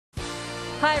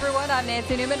Hi everyone, I'm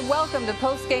Nancy Newman. Welcome to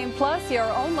Postgame Plus, your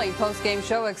only postgame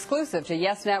show exclusive to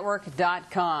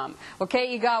YesNetwork.com. Well,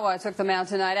 Kei Igawa took the mound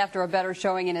tonight after a better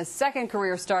showing in his second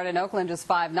career start in Oakland just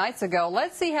 5 nights ago.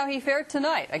 Let's see how he fared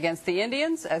tonight against the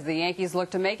Indians as the Yankees look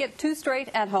to make it 2 straight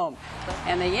at home.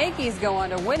 And the Yankees go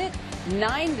on to win it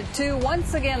 9-2.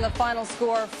 Once again, the final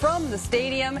score from the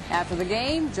stadium. After the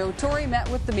game, Joe Torre met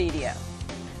with the media.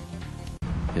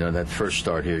 You know, that first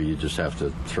start here, you just have to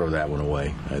throw that one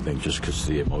away, I think, just because of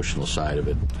the emotional side of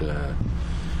it,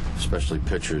 especially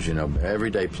pitchers. You know,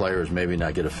 everyday players maybe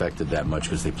not get affected that much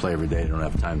because they play every day. They don't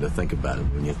have time to think about it.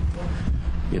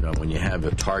 When you have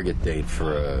a target date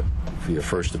for your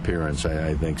first appearance,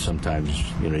 I think sometimes,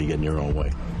 you know, you get in your own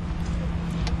way.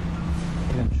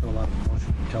 He didn't show a lot of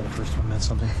emotion. You tell the first one meant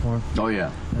something for him. Oh,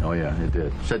 yeah, it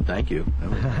did. Said thank you. I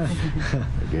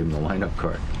gave him the lineup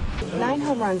card. 9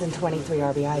 home runs and 23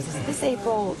 RBIs. Is this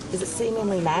April, is it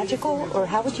seemingly magical, or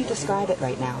how would you describe it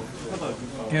right now?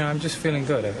 You know, I'm just feeling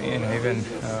good. You know, even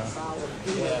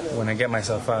when I get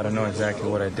myself out, I know exactly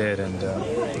what I did, and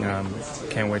you know, I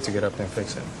can't wait to get up there and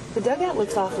fix it. The dugout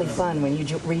looks awfully fun when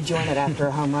you rejoin it after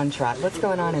a home run trot. What's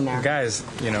going on in there? The guys,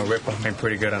 you know, rip on me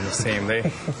pretty good on the team. They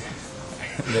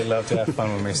love to have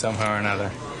fun with me somehow or another.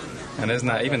 And it's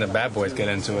not, even the bad boys get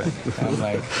into it. I'm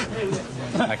like,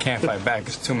 I can't fight back.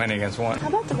 It's too many against one. How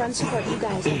about the run support you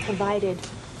guys have provided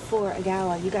for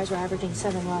Igawa? You guys were averaging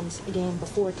 7 runs a game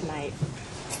before tonight.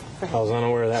 I was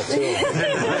unaware of that, too.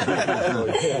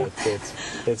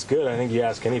 It's good. I think you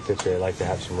ask any pitcher, they like to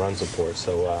have some run support.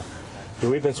 So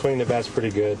we've been swinging the bats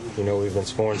pretty good. You know, we've been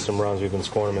scoring some runs. We've been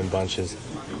scoring them in bunches.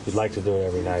 We'd like to do it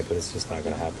every night, but it's just not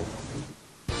going to happen.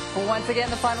 Once again,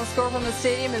 the final score from the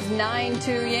stadium is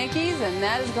 9-2 Yankees, and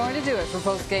that is going to do it for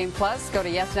Postgame Plus. Go to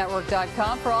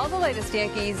YesNetwork.com for all the latest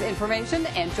Yankees information,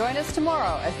 and join us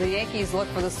tomorrow as the Yankees look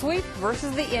for the sweep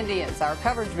versus the Indians. Our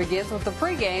coverage begins with the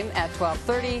pregame at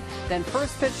 12:30, then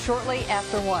first pitch shortly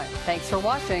after 1. Thanks for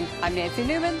watching. I'm Nancy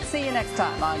Newman. See you next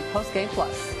time on Postgame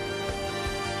Plus.